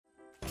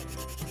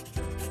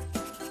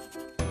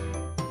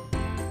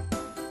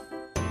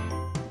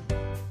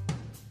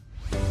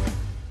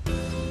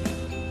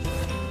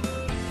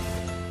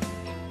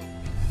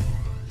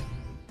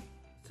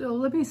So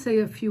let me say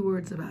a few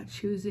words about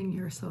choosing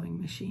your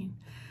sewing machine.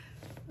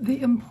 The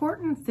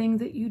important thing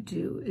that you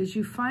do is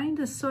you find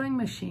a sewing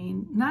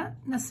machine, not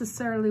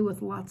necessarily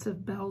with lots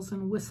of bells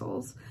and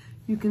whistles.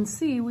 You can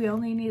see we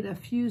only need a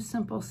few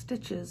simple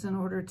stitches in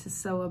order to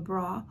sew a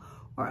bra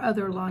or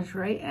other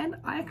lingerie, and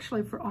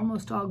actually for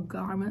almost all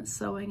garment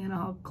sewing and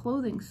all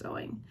clothing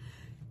sewing.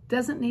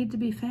 Doesn't need to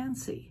be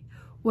fancy.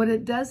 What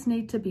it does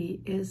need to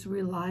be is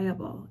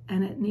reliable,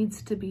 and it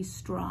needs to be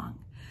strong.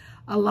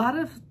 A lot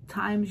of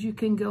times you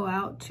can go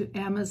out to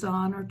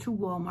Amazon or to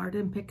Walmart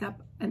and pick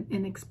up an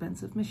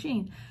inexpensive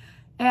machine.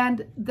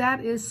 And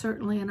that is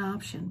certainly an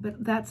option,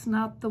 but that's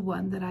not the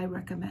one that I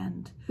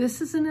recommend.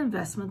 This is an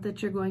investment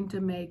that you're going to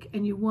make,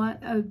 and you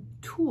want a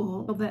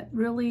tool that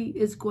really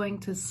is going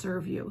to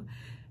serve you.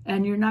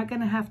 And you're not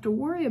going to have to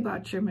worry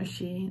about your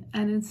machine,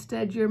 and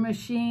instead your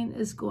machine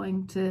is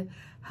going to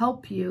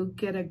help you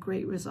get a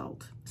great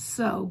result.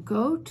 So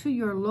go to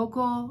your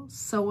local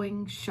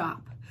sewing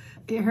shop.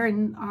 Here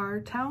in our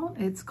town,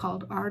 it's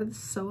called Art of the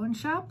Sewing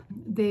Shop.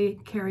 They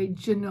carry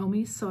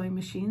Janome sewing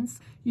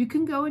machines. You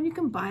can go and you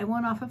can buy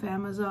one off of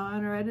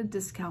Amazon or at a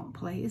discount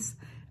place,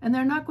 and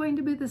they're not going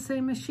to be the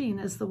same machine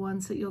as the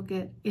ones that you'll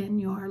get in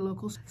your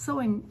local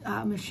sewing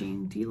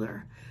machine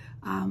dealer.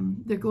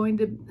 They're going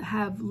to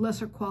have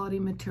lesser quality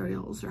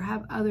materials or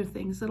have other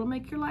things that'll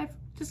make your life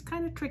just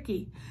kind of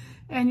tricky.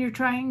 And you're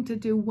trying to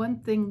do one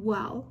thing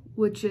well,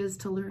 which is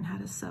to learn how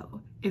to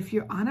sew. If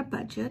you're on a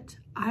budget,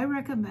 I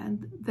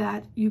recommend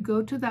that you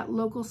go to that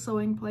local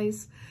sewing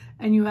place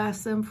and you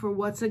ask them for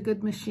what's a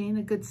good machine,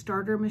 a good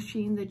starter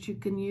machine that you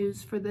can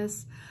use for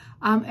this.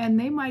 And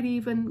they might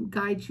even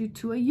guide you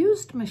to a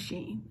used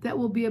machine that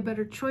will be a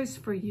better choice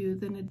for you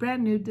than a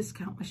brand new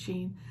discount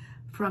machine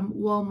from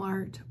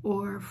Walmart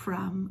or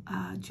from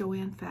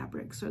Joann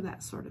Fabrics or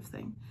that sort of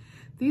thing.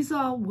 These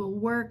all will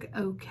work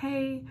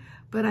okay,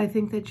 but I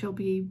think that you'll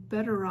be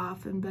better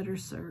off and better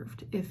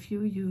served if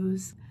you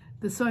use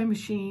the sewing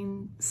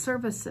machine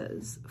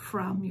services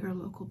from your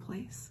local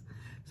place.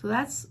 So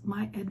that's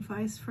my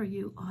advice for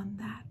you on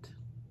that.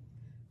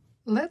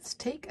 Let's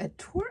take a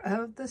tour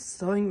of the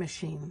sewing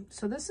machine.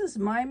 So this is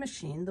my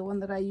machine, the one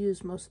that I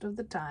use most of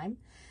the time.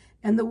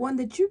 And the one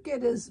that you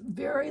get is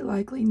very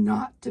likely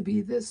not to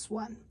be this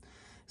one.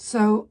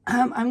 So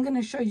I'm going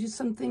to show you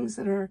some things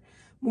that are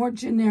more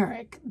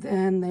generic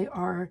than they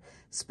are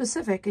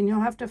specific. And you'll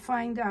have to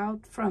find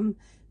out from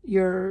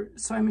your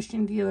sewing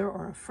machine dealer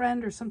or a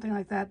friend or something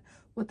like that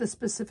what the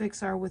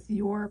specifics are with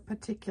your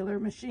particular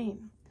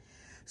machine.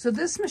 So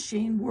this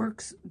machine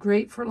works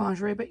great for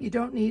lingerie, but you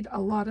don't need a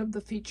lot of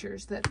the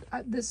features that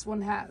this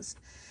one has.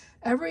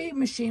 Every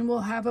machine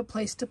will have a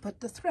place to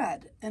put the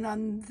thread. And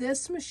on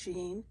this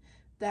machine,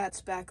 that's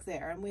back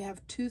there. And we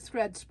have 2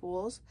 thread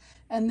spools.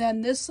 And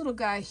then this little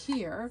guy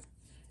here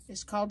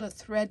is called a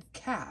thread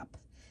cap.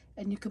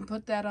 And you can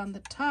put that on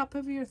the top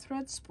of your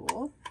thread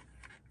spool.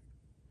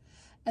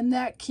 And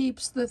that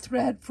keeps the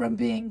thread from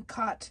being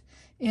caught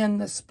in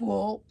the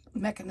spool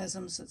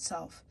mechanisms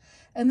itself.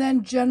 And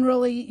then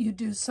generally you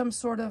do some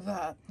sort of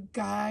a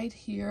guide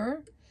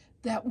here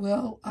that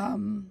will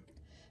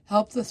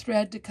help the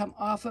thread to come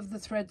off of the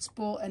thread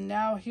spool. And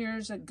now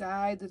here's a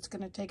guide that's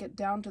going to take it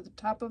down to the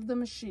top of the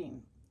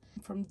machine.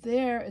 From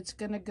there, it's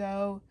going to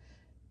go,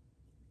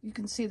 you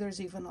can see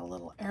there's even a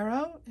little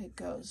arrow. It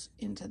goes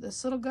into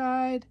this little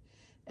guide,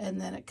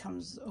 and then it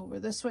comes over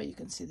this way. You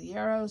can see the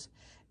arrows,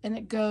 and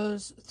it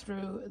goes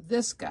through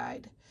this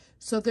guide.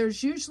 So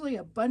there's usually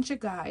a bunch of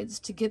guides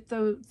to get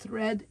the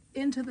thread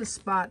into the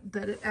spot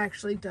that it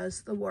actually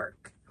does the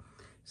work.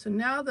 So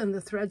now then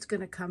the thread's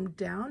going to come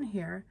down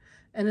here,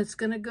 and it's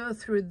going to go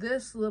through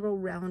this little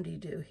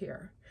roundy-do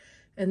here.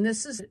 And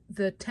this is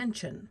the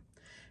tension.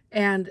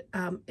 And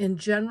in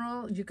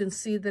general, you can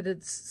see that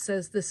it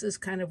says this is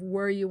kind of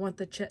where you want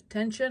the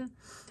tension.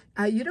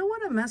 You don't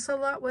want to mess a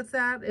lot with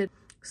that.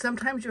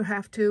 Sometimes you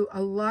have to.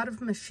 A lot of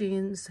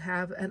machines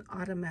have an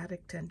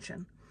automatic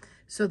tension.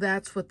 So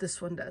that's what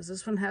this one does.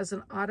 This one has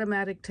an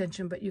automatic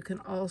tension, but you can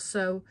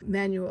also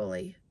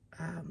manually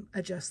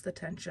adjust the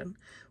tension,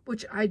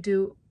 which I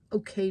do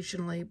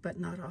occasionally, but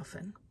not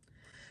often.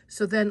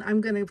 So then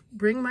I'm going to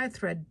bring my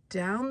thread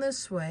down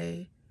this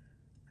way,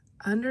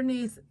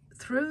 underneath,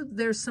 through,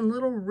 there's some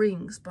little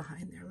rings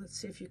behind there. Let's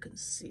see if you can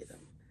see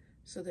them.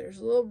 So there's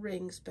little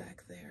rings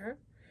back there,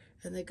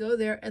 and they go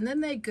there, and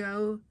then they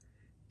go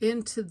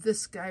into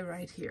this guy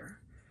right here.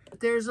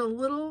 There's a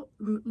little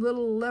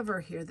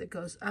lever here that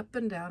goes up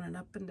and down and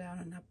up and down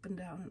and up and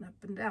down and up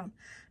and down.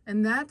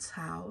 And that's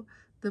how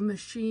the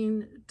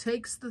machine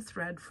takes the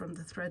thread from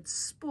the thread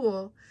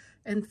spool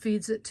and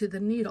feeds it to the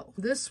needle.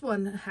 This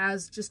one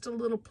has just a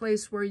little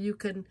place where you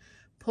can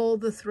pull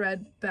the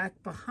thread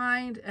back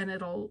behind and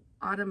it'll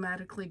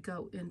automatically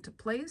go into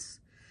place.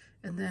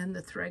 And then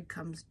the thread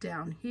comes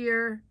down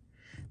here.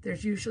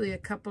 There's usually a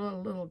couple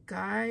of little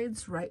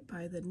guides right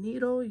by the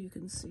needle. You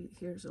can see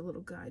here's a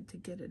little guide to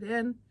get it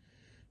in.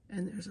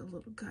 And there's a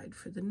little guide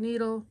for the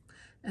needle.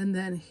 And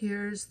then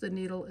here's the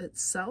needle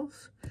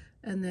itself.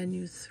 And then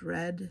you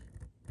thread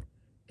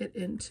it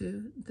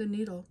into the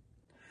needle.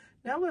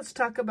 Now let's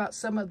talk about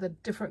some of the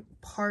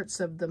different parts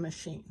of the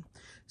machine.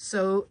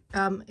 So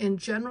in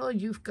general,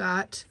 you've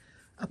got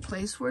a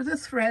place where the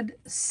thread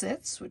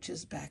sits, which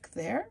is back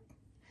there.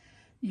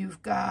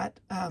 You've got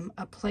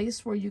a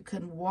place where you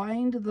can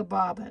wind the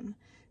bobbin.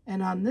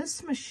 And on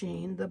this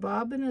machine, the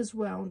bobbin is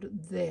wound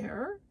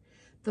there.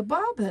 The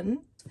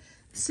bobbin,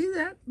 see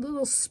that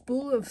little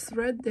spool of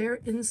thread there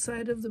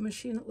inside of the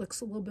machine? It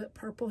looks a little bit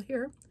purple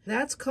here.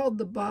 That's called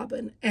the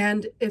bobbin.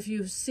 And if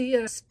you see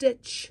a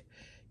stitch,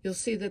 you'll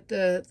see that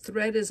the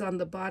thread is on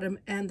the bottom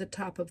and the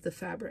top of the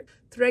fabric.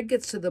 Thread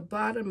gets to the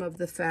bottom of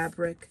the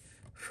fabric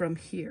from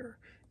here,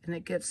 and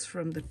it gets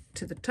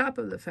to the top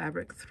of the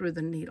fabric through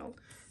the needle.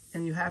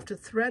 And you have to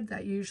thread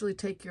that. You usually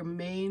take your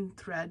main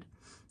thread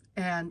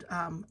and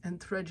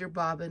thread your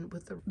bobbin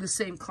with the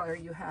same color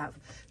you have.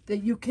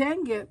 That you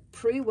can get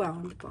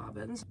pre-wound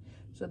bobbins.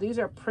 So these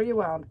are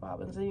pre-wound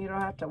bobbins, and you don't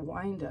have to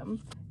wind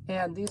them.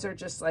 And these are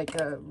just like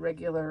a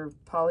regular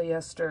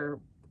polyester,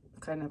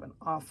 kind of an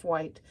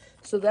off-white.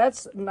 So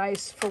that's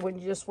nice for when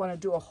you just want to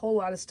do a whole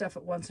lot of stuff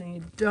at once and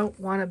you don't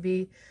want to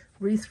be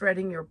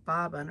rethreading your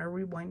bobbin or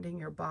rewinding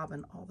your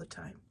bobbin all the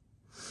time.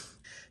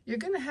 You're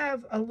going to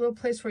have a little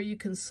place where you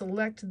can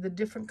select the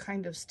different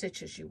kind of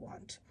stitches you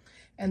want.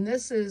 And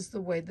this is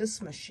the way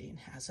this machine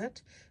has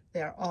it.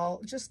 They're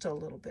all just a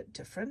little bit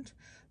different.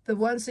 The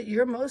ones that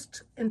you're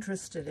most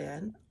interested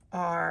in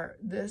are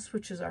this,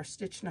 which is our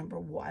stitch number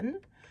 1.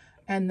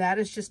 And that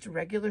is just a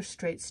regular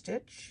straight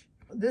stitch.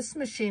 This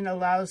machine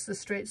allows the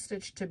straight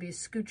stitch to be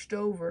scooched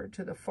over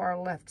to the far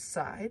left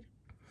side.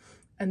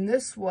 And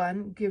this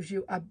one gives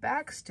you a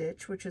back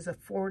stitch, which is a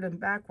forward and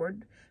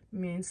backward,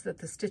 means that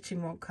the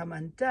stitching won't come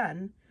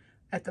undone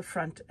at the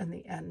front and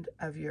the end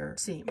of your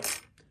seam.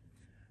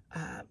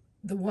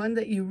 The one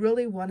that you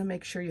really want to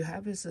make sure you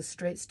have is a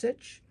straight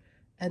stitch.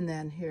 And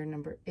then here,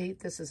 number 8,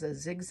 this is a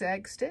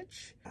zigzag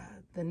stitch.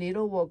 The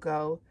needle will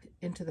go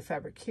into the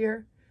fabric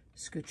here,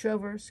 scooch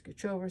over,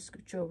 scooch over,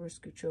 scooch over,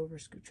 scooch over,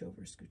 scooch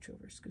over, scooch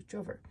over, scooch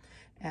over.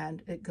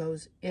 And it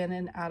goes in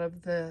and out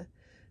of the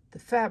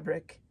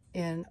fabric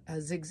in a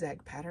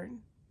zigzag pattern.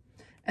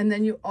 And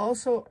then you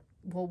also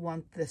will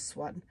want this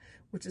one,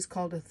 which is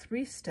called a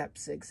 3-step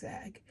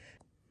zigzag.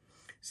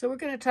 So we're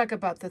going to talk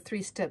about the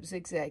 3-step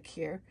zigzag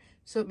here.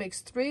 So it makes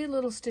 3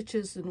 little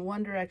stitches in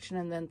one direction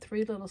and then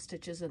 3 little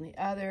stitches in the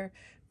other.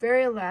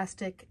 Very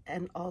elastic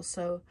and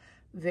also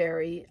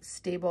very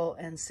stable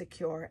and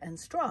secure and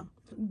strong.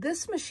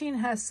 This machine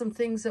has some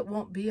things that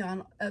won't be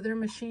on other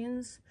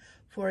machines.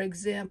 For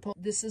example,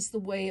 this is the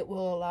way it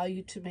will allow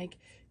you to make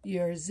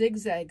your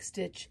zigzag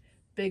stitch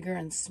bigger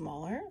and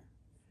smaller.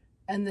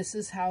 And this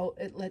is how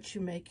it lets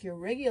you make your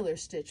regular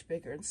stitch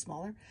bigger and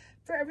smaller.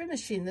 For every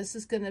machine, this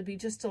is going to be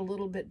just a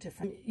little bit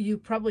different. You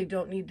probably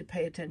don't need to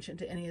pay attention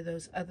to any of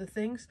those other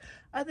things.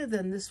 Other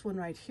than this one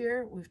right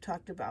here, we've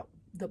talked about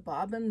the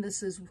bobbin.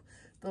 This is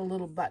the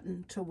little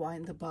button to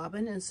wind the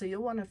bobbin. And so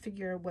you'll want to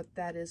figure out what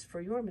that is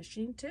for your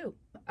machine too.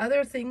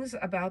 Other things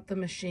about the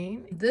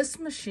machine. This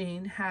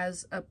machine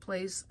has a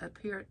place up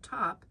here at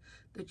top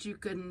that you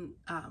can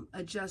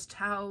adjust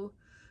how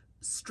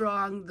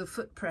strong the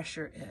foot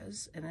pressure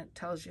is, and it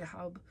tells you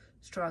how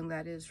strong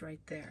that is right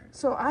there.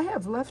 So I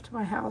have left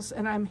my house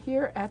and I'm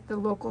here at the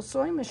local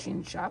sewing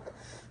machine shop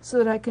so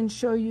that I can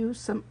show you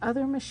some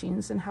other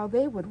machines and how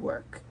they would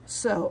work.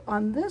 So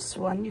on this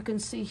one, you can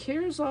see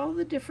here's all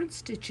the different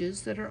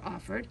stitches that are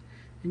offered,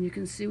 and you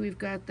can see we've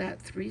got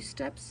that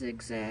 3-step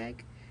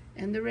zigzag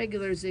and the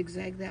regular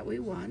zigzag that we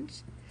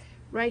want.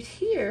 Right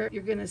here,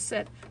 you're going to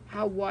set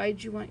how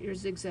wide you want your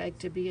zigzag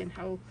to be and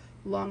how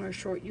long or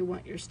short you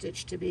want your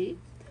stitch to be.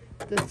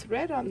 The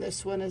thread on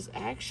this one is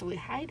actually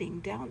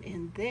hiding down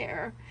in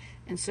there,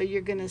 and so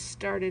you're going to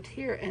start it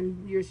here,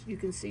 and you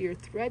can see your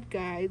thread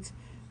guides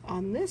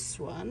on this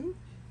one.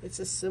 It's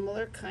a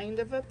similar kind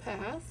of a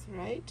path,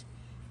 right?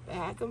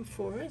 Back and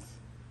forth,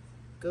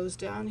 goes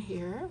down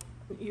here.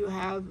 You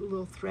have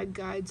little thread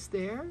guides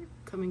there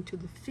coming to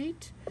the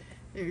feet.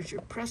 There's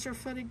your presser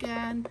foot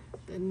again,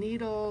 the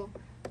needle,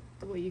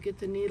 the way you get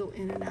the needle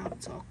in and out,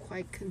 it's all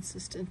quite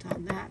consistent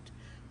on that.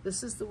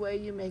 This is the way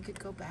you make it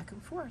go back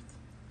and forth.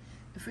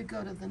 If we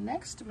go to the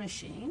next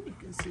machine, you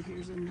can see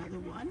here's another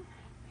one.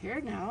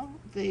 Here now,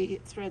 the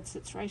thread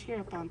sits right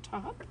here up on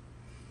top.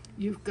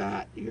 You've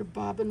got your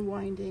bobbin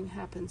winding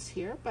happens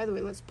here. By the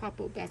way, let's pop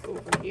it back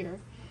over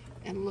here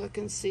and look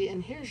and see.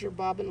 And here's your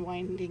bobbin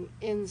winding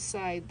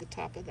inside the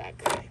top of that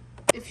guy.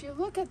 If you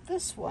look at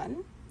this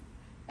one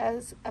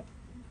as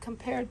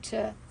compared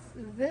to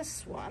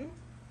this one,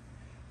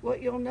 what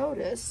you'll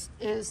notice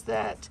is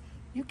that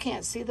you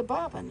can't see the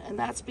bobbin, and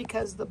that's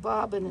because the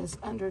bobbin is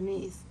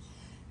underneath.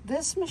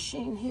 This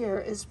machine here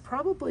is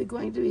probably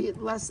going to be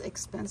less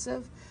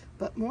expensive,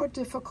 but more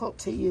difficult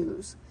to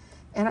use.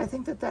 And I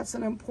think that that's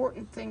an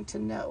important thing to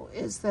know,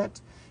 is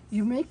that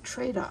you make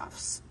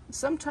trade-offs.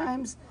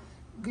 Sometimes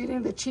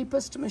getting the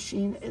cheapest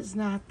machine is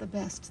not the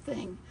best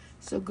thing.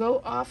 So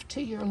go off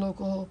to your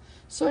local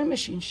sewing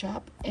machine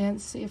shop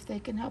and see if they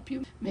can help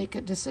you make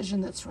a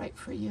decision that's right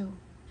for you.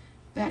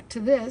 Back to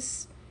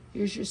this,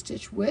 here's your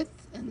stitch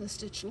width and the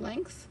stitch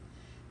length.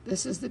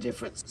 This is the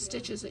different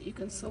stitches that you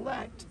can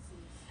select.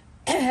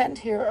 And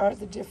here are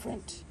the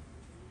different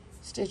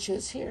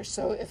stitches here.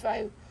 So if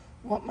I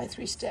want my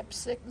 3-step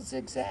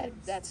zigzag,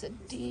 that's a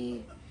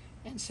D.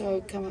 And so I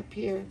would come up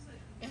here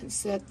and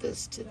set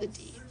this to the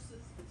D.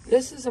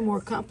 This is a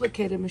more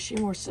complicated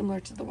machine, more similar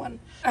to the one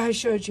I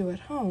showed you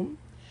at home.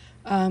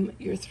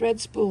 Your thread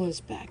spool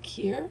is back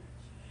here.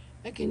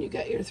 Again, you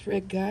got your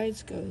thread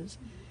guides, goes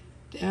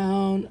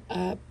down,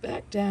 up,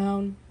 back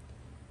down.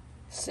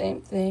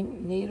 Same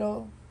thing,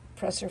 needle,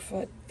 presser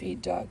foot,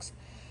 feed dogs.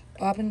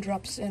 Bobbin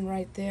drops in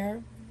right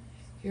there.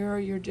 Here are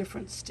your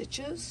different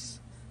stitches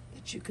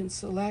that you can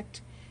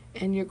select,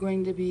 and you're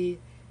going to be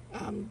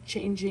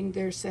changing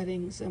their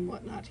settings and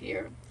whatnot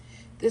here.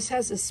 This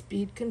has a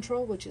speed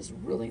control, which is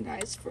really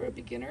nice for a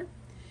beginner.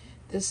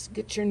 This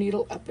gets your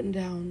needle up and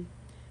down,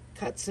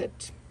 cuts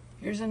it.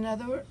 Here's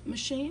another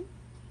machine.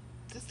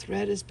 The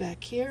thread is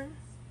back here.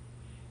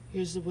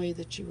 Here's the way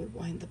that you would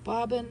wind the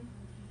bobbin.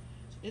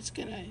 You've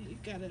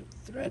got a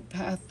thread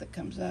path that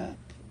comes up,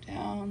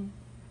 down,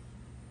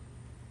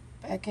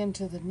 back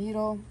into the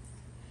needle.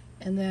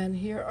 And then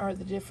here are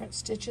the different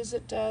stitches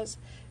it does.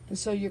 And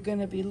so you're going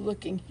to be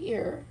looking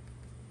here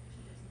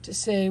to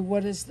say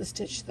what is the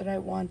stitch that I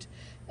want,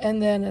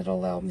 and then it'll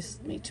allow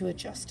me to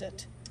adjust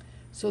it.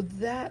 So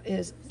that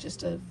is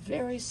just a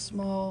very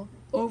small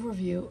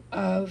overview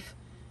of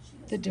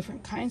the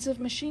different kinds of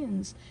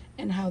machines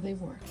and how they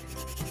work.